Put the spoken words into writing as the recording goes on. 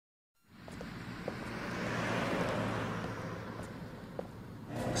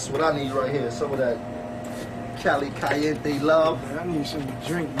That's what I need right here. Some of that Cali Caliente love. Man, I need something to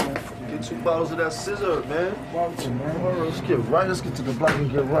drink, man. Get 2 bottles of that scissor, man. Bottles, man. All right, let's get right. Let's get to the block and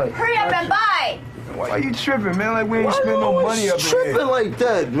get right. Hurry up and buy! Why you tripping, man? Like we ain't spend no money up in here. Tripping like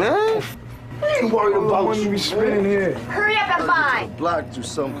that, man. I ain't worried about money you, we spending here. Hurry up and buy! The block do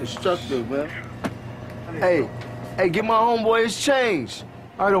something constructive, man. Hey, get my homeboy his change.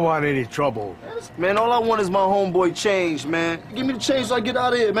 I don't want any trouble. Man, all I want is my homeboy change, man. Give me the change so I get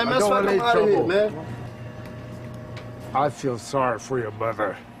out of here, man. I don't want any out of here, trouble. man. I feel sorry for your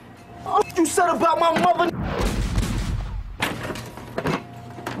mother. What you said about my mother?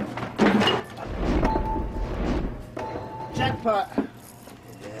 Jackpot. Yeah,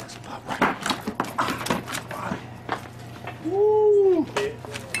 that's about right. Woo.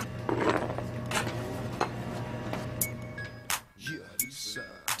 Yeah, Eastside.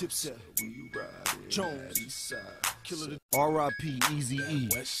 Dipset. Jones. Eastside. Killer. R.I.P. Eazy-E.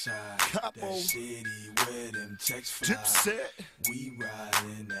 Westside, Capo. that city where them texts fly. Dipset. We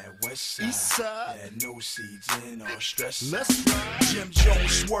riding that Westside. Eastside. That no seats in or stress. Let's ride. Jim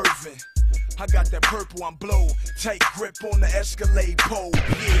Jones swerving. I got that purple, I'm blow. Tight grip on the Escalade pole.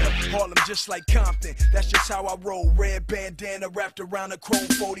 Yeah, Harlem just like Compton. That's just how I roll. Red bandana wrapped around a chrome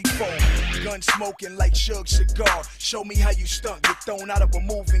 44. Gun smoking like Suge cigar. Show me how you stunt. Get thrown out of a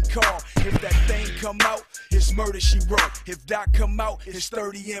moving car. If that thing come out, it's murder she wrote. If Doc come out, it's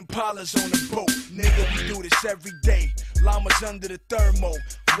 30 Impalas on the boat. Nigga, we do this every day. Llamas under the thermo.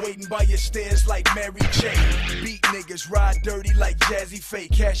 Waiting by your stairs like Mary J. Beat niggas, ride dirty like Jazzy Faye.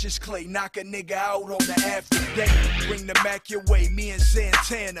 Cassius Clay, knock a nigga out on the after day. Bring the Mac your way, me and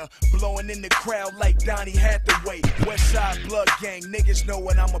Santana. Blowing in the crowd like Donnie Hathaway. Westside Blood Gang, niggas know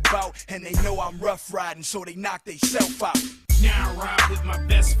what I'm about. And they know I'm rough riding, so they knock they self out. Now I ride with my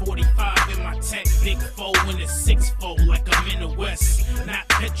best 45 in my tech, big 4 in the 6-4 like I'm in the West. Not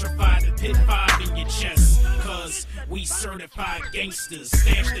petrified to pit 5 in your chest, cause we certified gangsters.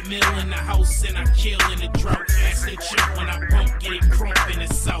 Stash the mill in the house and I kill in the drought. That's the chip when I bump, get it crump in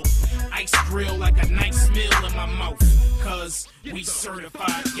the south. Ice grill like a nice meal in my mouth, cause we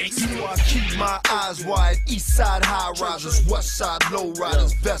certified gangsters. You know I keep my eyes wide. East side high risers, west side low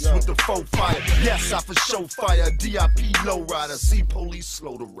riders. Vest with the faux fire. Yes, I for show fire. DIP low rider. See police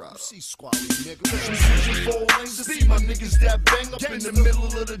slow to ride. See squally niggas. Pushing switching 4 lanes to see my niggas that bang up in the middle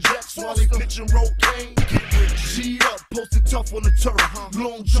of the jacks while they pitching rocaine. Get rich, G'd up, posted tough on the turf.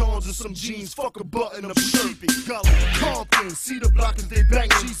 Long johns and some jeans. Fuck a button up shirt. Gully, Compton, see the blockers they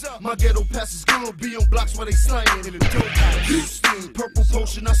banging. My ghetto passes gonna be on blocks while they slanging in the dope house. Houston, purple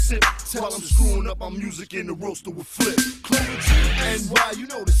potion I sip while I'm screwing up my music in the roaster with flip. Clover G, NY, you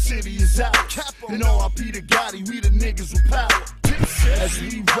know the city is out. And R.I.P. to Gotti, we the niggas with power. As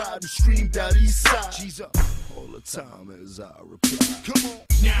we ride and scream that east side. G's up all the time as I reply. Come on.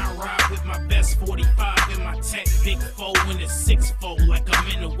 Now I ride with my best 45 in my tech, big 4 in the 6-4 like I'm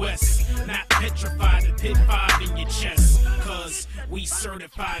in the West. Not petrified to pit 5 in your chest, cause we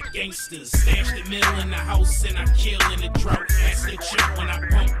certified gangsters. Stash the mill in the house and I kill in the drought. That's the chip when I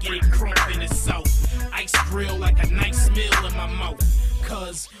bump, get it crump in the south. Ice grill like a nice meal in my mouth,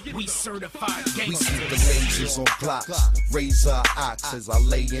 cause we certified gangsters. We keep the lasers on blocks, razor ox as I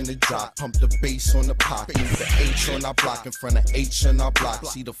lay in the drop. Pump the bass on the pocket, the H on our block in front of H on our block.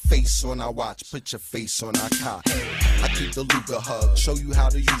 See the face on our watch, put your face on our cock. I keep the Luger hug, show you how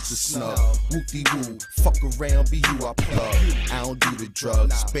to use the snub. Whoop-de-woo, fuck around, be you I plug. I don't do the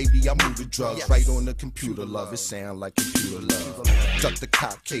drugs, baby I move the drugs right on the computer, love. It sound like computer love. Duck the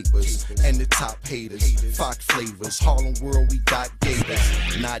cop capers and the top haters. Fox flavors, Harlem World, we got gators.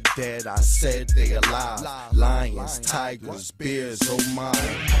 Not dead, I said they alive. Lions, tigers, bears, oh my.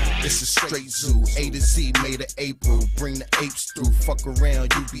 It's a straight zoo, A to Z made of April. Bring the apes through, fuck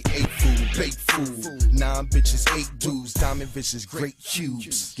around, you be ape food, baked food. 9 bitches, 8 dudes, diamond visions, great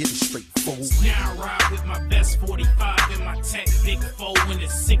cubes. Get it straight forward. Now I ride with my best 45 in my tech, big 4 in the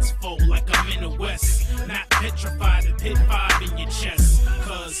 6-4 like I'm in the West. Not petrified to pit 5 in your chest,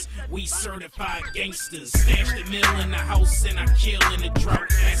 cause we certified gangsters. Stash the mill in the house and I kill in the drought.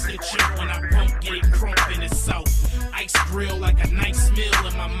 That's the chip when I bump, get it crump in the south. Ice grill like a nice meal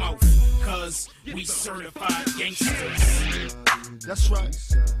in my mouth, cause we certified gangsters. That's right.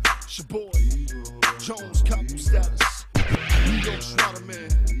 It's your boy, Jones, Capo status. New York Schroeder, man.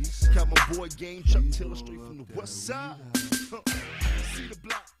 Got my boy Game Chuck Taylor straight from the west side. See the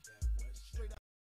block.